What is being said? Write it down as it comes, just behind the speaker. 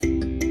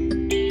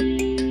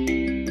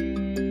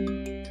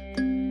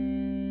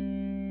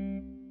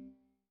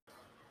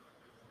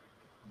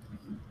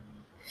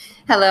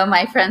Hello,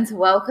 my friends.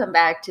 Welcome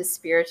back to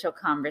Spiritual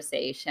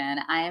Conversation.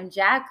 I am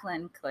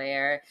Jacqueline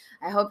Claire.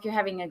 I hope you're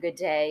having a good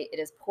day. It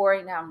is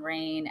pouring down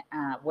rain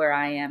where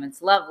I am.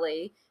 It's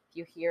lovely. If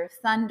you hear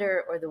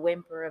thunder or the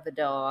whimper of a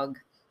dog,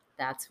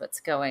 that's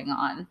what's going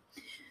on.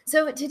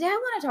 So, today I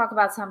want to talk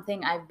about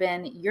something I've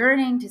been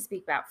yearning to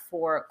speak about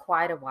for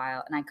quite a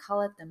while, and I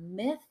call it the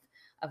myth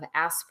of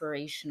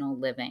aspirational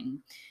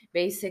living.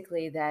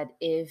 Basically, that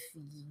if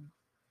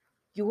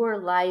your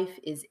life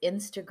is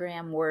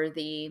Instagram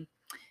worthy,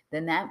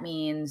 then that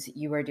means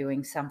you are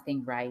doing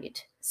something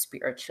right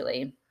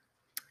spiritually.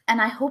 And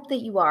I hope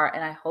that you are,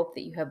 and I hope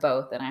that you have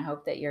both, and I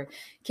hope that your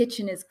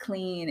kitchen is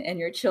clean and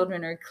your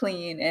children are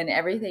clean and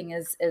everything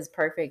is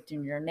perfect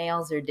and your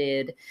nails are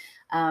did.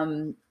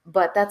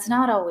 But that's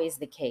not always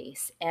the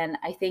case. And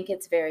I think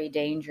it's very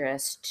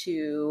dangerous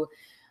to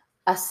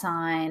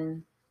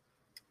assign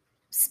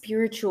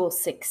spiritual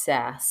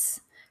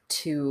success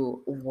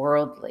to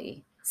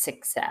worldly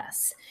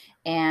success.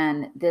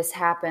 And this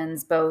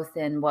happens both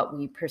in what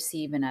we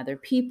perceive in other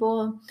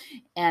people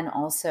and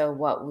also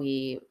what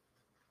we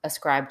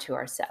ascribe to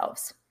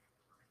ourselves.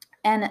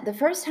 And the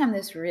first time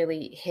this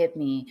really hit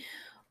me,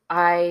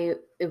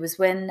 it was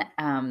when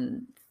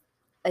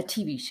a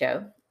TV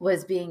show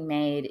was being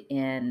made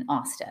in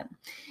Austin.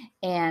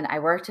 And I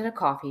worked at a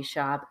coffee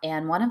shop,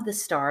 and one of the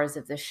stars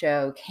of the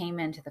show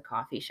came into the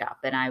coffee shop,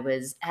 and I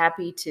was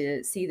happy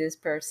to see this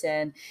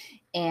person.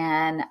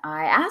 And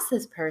I asked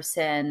this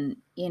person,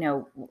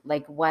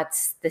 like,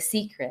 what's the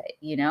secret,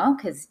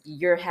 because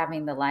you're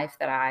having the life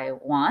that I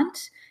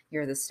want.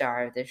 You're the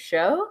star of the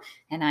show,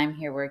 and I'm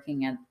here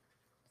working at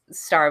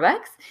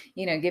Starbucks.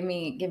 Give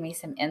me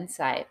some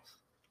insight.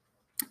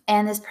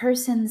 And this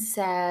person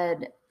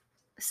said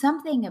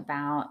something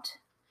about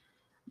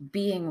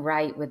being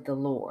right with the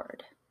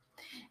Lord.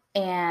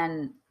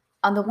 And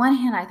on the one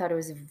hand, I thought it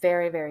was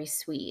very, very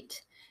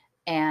sweet.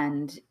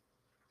 And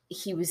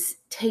he was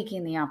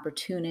taking the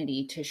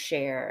opportunity to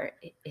share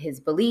his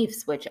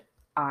beliefs, which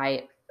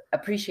I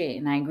appreciate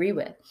and I agree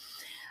with.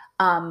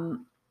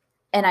 And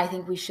I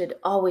think we should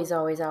always,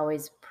 always,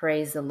 always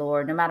praise the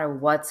Lord, no matter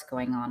what's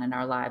going on in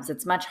our lives.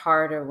 It's much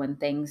harder when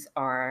things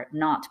are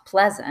not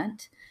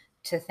pleasant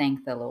to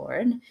thank the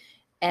Lord.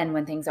 And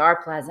when things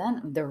are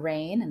pleasant, the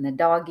rain and the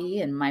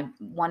doggy and my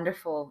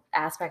wonderful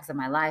aspects of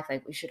my life,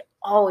 like, we should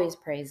always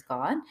praise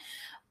God,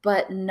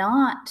 but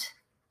not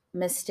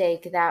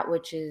mistake that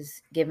which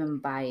is given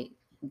by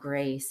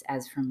grace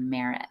as from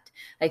merit.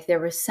 Like,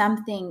 there was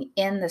something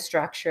in the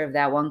structure of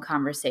that one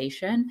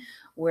conversation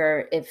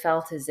where it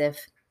felt as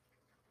if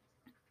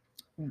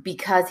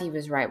because he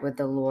was right with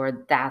the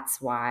Lord, that's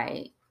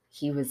why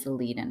he was the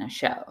lead in a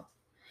show.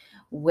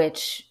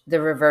 Which the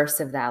reverse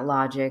of that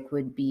logic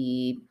would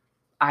be,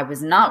 I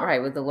was not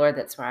right with the Lord.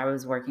 That's why I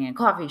was working in a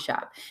coffee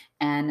shop.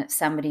 And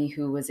somebody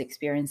who was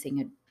experiencing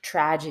a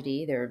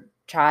tragedy, their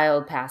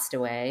child passed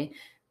away,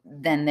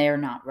 then they're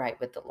not right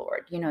with the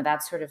Lord.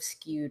 That sort of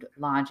skewed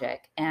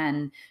logic.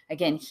 And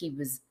again,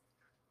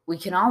 we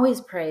can always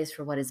praise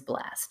for what is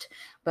blessed,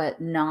 but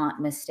not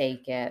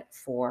mistake it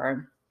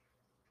for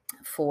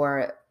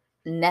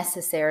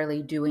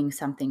necessarily doing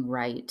something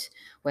right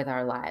with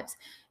our lives.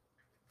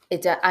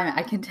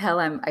 I can tell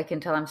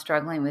I'm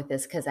struggling with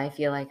this because I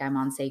feel like I'm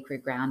on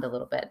sacred ground a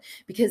little bit,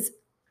 because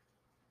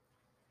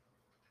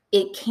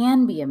it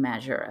can be a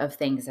measure of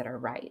things that are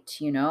right,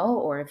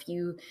 or if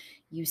you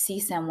see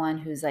someone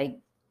who's like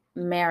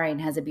married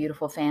and has a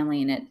beautiful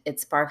family, and it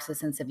sparks a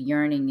sense of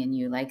yearning in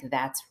you, like,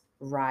 that's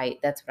right,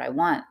 that's what I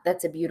want.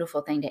 That's a beautiful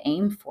thing to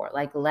aim for.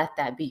 Like, let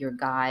that be your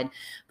guide,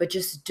 but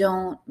just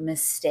don't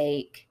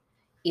mistake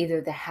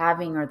either the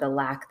having or the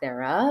lack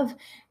thereof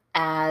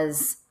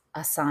as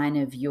a sign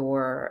of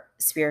your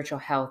spiritual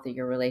health or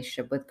your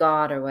relationship with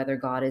God, or whether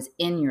God is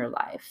in your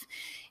life.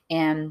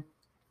 And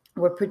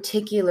we're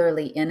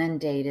particularly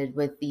inundated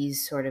with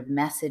these sort of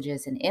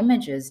messages and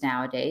images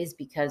nowadays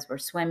because we're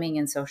swimming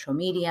in social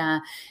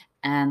media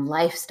and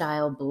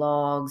lifestyle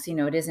blogs.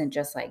 It isn't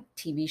just like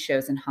TV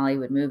shows and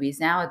Hollywood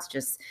movies. Now it's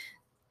just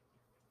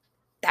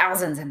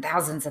thousands and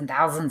thousands and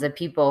thousands of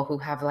people who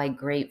have like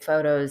great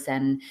photos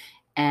and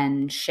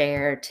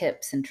share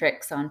tips and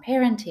tricks on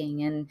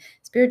parenting and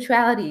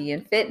spirituality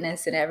and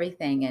fitness and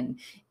everything. And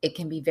it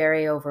can be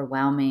very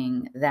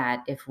overwhelming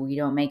that if we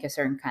don't make a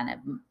certain kind of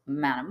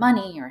amount of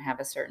money or have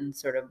a certain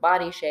sort of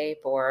body shape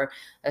or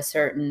a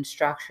certain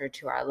structure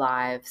to our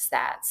lives,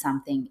 that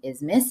something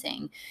is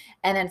missing.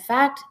 And in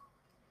fact,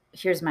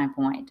 here's my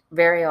point.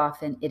 Very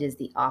often it is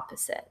the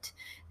opposite.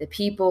 The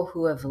people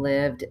who have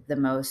lived the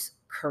most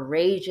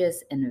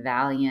courageous and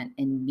valiant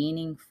and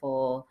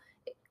meaningful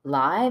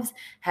lives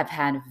have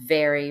had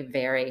very,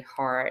 very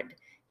hard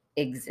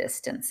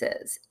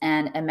existences.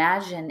 And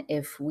imagine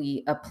if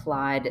we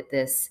applied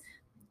this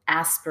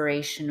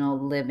aspirational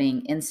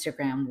living,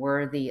 Instagram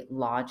worthy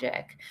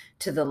logic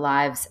to the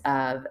lives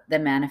of the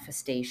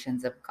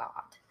manifestations of God.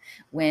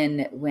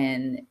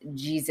 When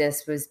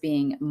Jesus was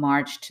being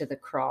marched to the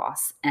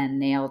cross and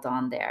nailed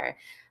on there,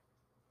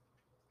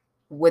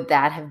 would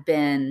that have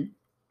been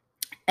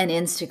an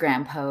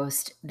Instagram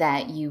post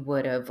that you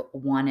would have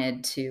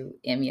wanted to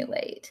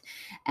emulate.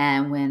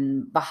 And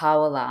when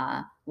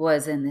Baha'u'llah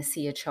was in the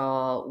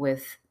Siyachal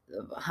with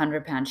a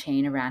 100-pound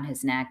chain around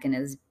his neck and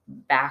his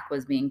back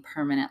was being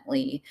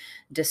permanently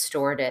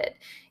distorted,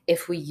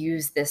 if we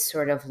use this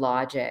sort of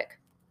logic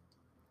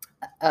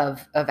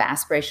of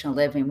aspirational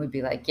living, we'd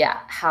be like, yeah,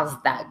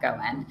 how's that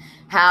going?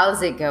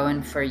 How's it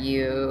going for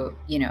you,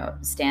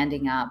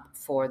 standing up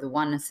for the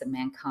oneness of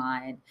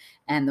mankind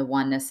and the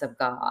oneness of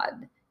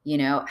God?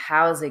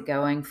 How's it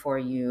going for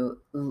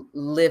you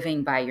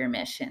living by your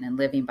mission and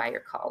living by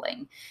your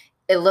calling?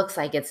 It looks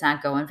like it's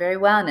not going very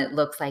well, and it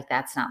looks like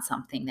that's not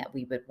something that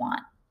we would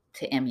want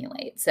to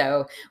emulate.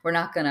 So we're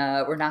not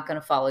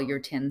gonna follow your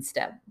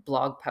 10-step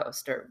blog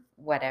post or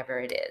whatever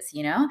it is.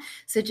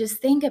 So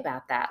just think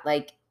about that.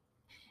 Like,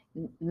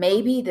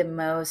 maybe the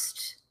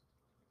most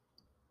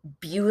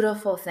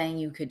beautiful thing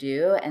you could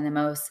do and the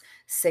most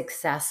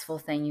successful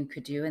thing you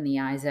could do in the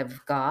eyes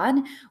of God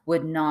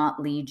would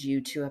not lead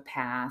you to a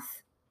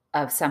path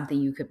of something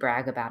you could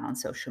brag about on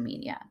social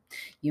media.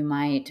 You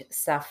might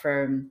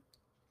suffer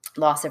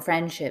loss of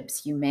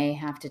friendships. You may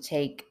have to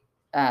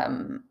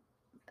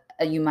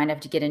you might have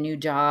to get a new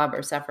job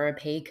or suffer a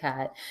pay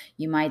cut.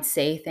 You might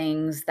say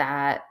things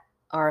that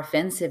are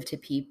offensive to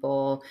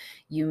people.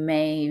 You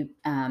may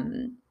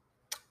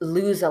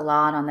lose a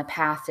lot on the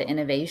path to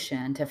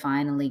innovation to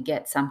finally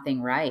get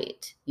something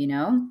right.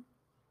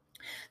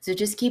 So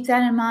just keep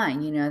that in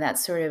mind, that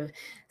sort of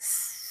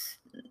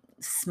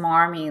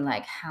smarmy,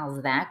 like,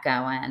 how's that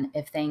going?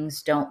 If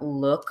things don't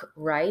look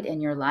right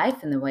in your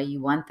life in the way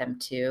you want them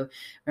to,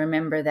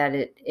 remember that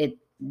it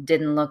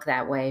didn't look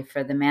that way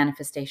for the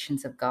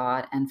manifestations of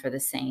God and for the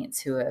saints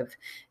who have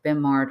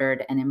been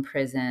martyred and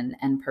imprisoned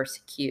and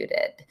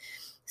persecuted.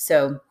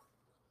 So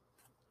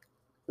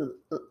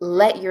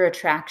let your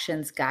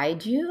attractions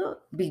guide you.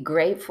 Be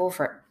grateful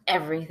for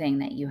everything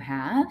that you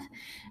have,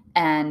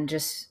 and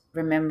just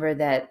remember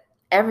that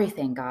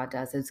everything God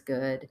does is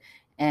good,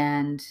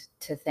 and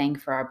to thank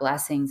for our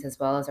blessings as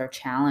well as our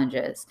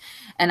challenges.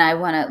 And I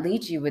want to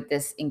lead you with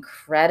this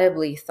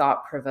incredibly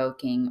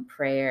thought-provoking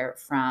prayer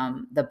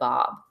from the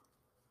Bab.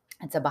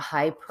 It's a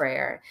Baha'i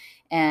prayer,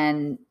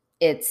 and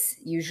it's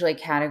usually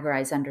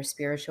categorized under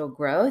spiritual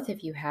growth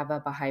if you have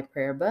a Baha'i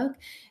prayer book.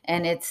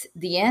 And it's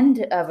the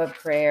end of a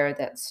prayer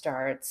that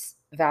starts,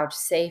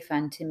 "Vouchsafe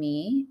unto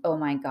me, O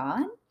my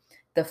God,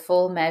 the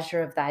full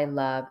measure of thy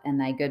love and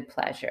thy good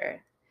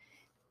pleasure."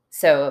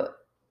 So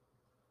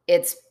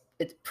it's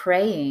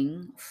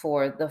praying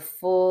for the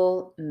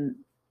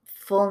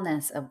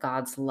fullness of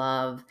God's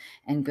love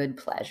and good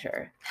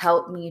pleasure.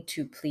 Help me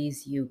to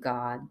please you,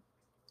 God.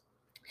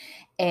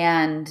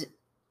 And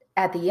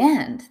at the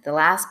end, the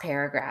last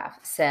paragraph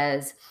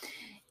says,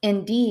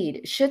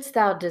 "Indeed, shouldst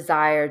thou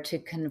desire to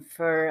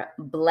confer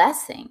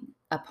blessing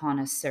upon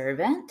a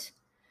servant,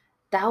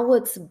 thou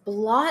wouldst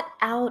blot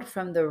out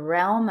from the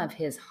realm of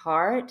his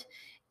heart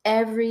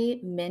every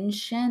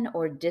mention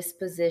or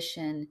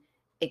disposition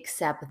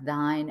except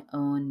thine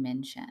own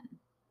mention."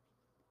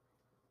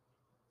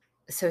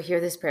 So hear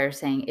this prayer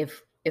saying,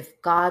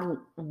 if God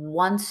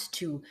wants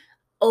to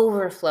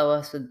overflow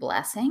us with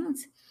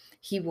blessings,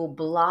 he will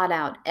blot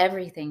out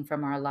everything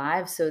from our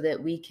lives so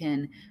that we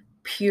can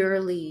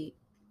purely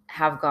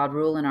have God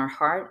rule in our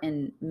heart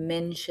and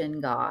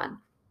mention God.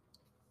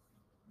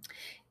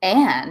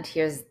 And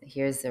here's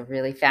the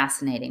really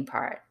fascinating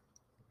part.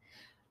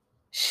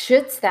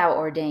 "Shouldst thou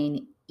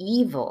ordain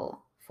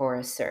evil for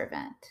a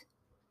servant,"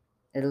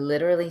 it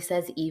literally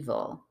says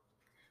evil,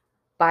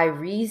 "by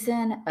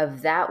reason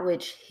of that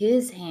which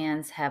his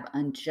hands have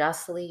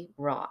unjustly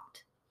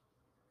wrought."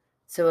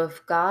 So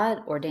if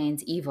God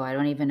ordains evil, I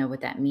don't even know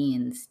what that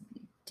means.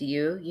 Do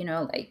you?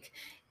 Like,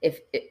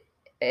 if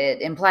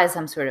it implies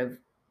some sort of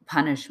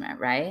punishment,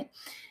 right?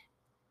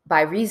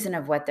 By reason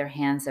of what their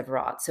hands have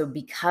wrought. So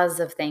because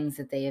of things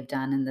that they have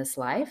done in this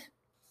life,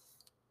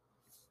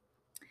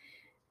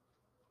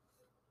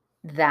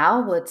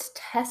 thou wouldst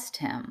test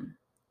him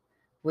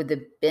with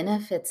the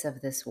benefits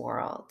of this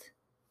world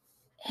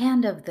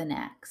and of the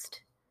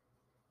next.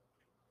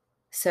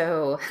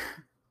 So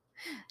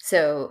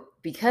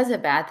because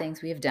of bad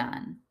things we have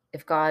done,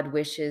 if God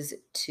wishes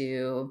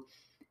to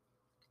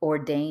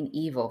ordain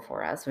evil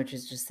for us, which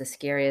is just the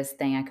scariest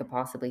thing I could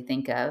possibly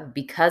think of,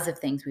 because of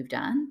things we've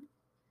done,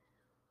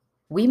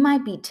 we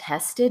might be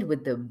tested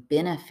with the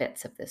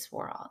benefits of this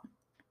world.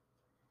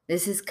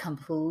 This is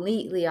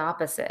completely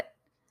opposite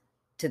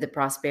to the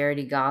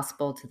prosperity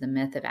gospel, to the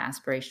myth of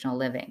aspirational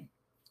living.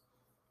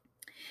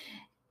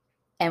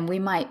 And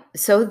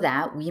so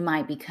that we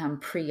might become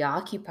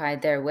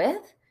preoccupied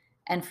therewith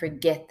and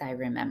forget thy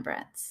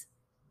remembrance.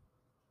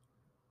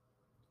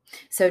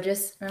 So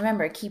just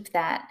remember, keep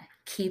that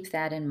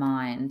in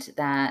mind,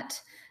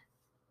 that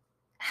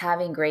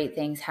having great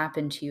things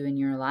happen to you in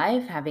your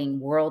life, having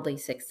worldly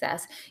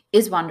success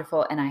is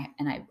wonderful. And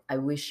I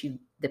wish you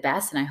the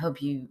best. And I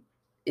hope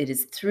it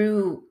is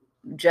through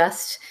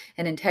just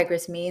and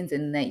integrous means,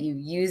 and that you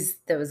use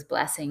those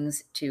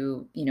blessings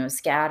to,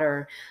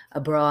 scatter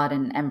abroad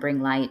and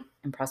bring light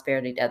and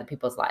prosperity to other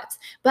people's lives.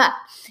 But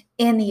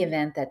in the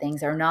event that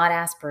things are not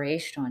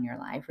aspirational in your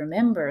life,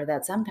 remember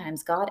that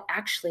sometimes God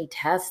actually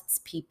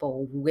tests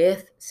people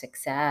with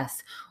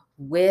success,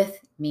 with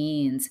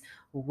means,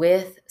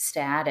 with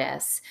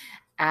status,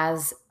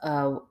 as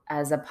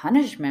a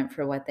punishment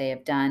for what they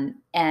have done,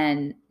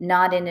 and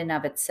not in and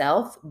of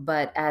itself,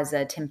 but as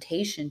a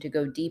temptation to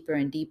go deeper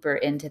and deeper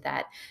into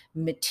that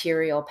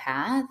material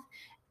path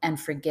and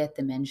forget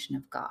the mention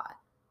of God.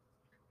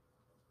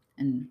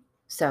 And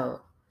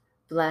so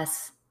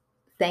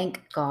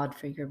thank God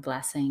for your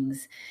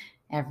blessings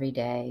every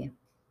day.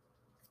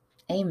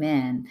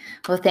 Amen.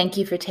 Well, thank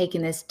you for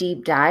taking this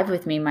deep dive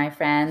with me, my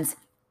friends.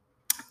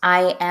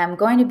 I am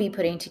going to be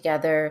putting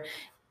together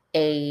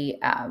a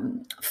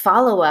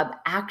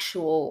follow-up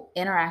actual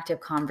interactive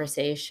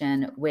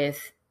conversation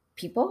with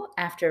people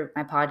after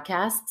my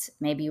podcasts,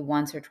 maybe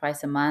once or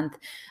twice a month,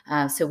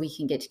 so we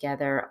can get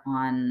together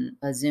on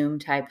a Zoom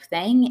type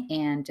thing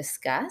and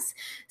discuss.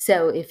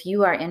 So if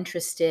you are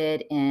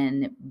interested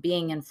in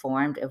being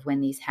informed of when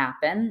these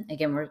happen,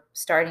 again, we're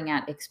starting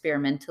out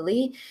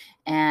experimentally,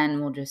 and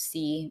we'll just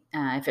see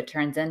if it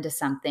turns into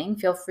something.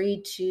 Feel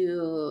free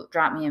to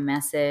drop me a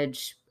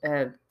message.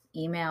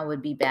 Email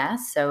would be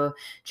best. So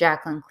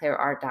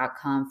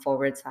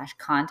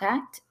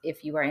JacquelineClaireArt.com/contact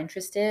if you are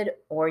interested,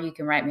 or you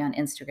can write me on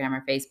Instagram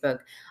or Facebook.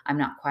 I'm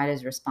not quite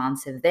as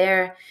responsive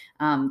there.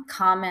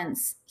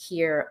 Comments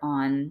here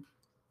on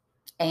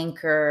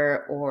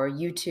Anchor or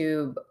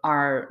YouTube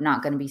are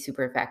not going to be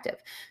super effective.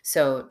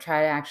 So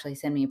try to actually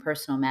send me a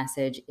personal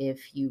message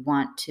if you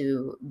want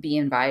to be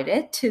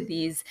invited to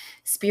these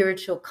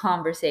spiritual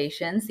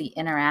conversations, the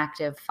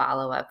interactive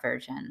follow-up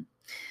version.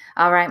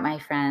 All right, my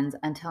friends,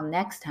 until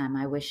next time,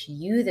 I wish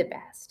you the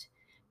best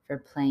for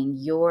playing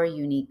your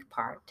unique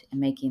part in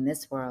making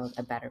this world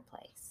a better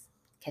place.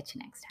 Catch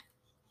you next time.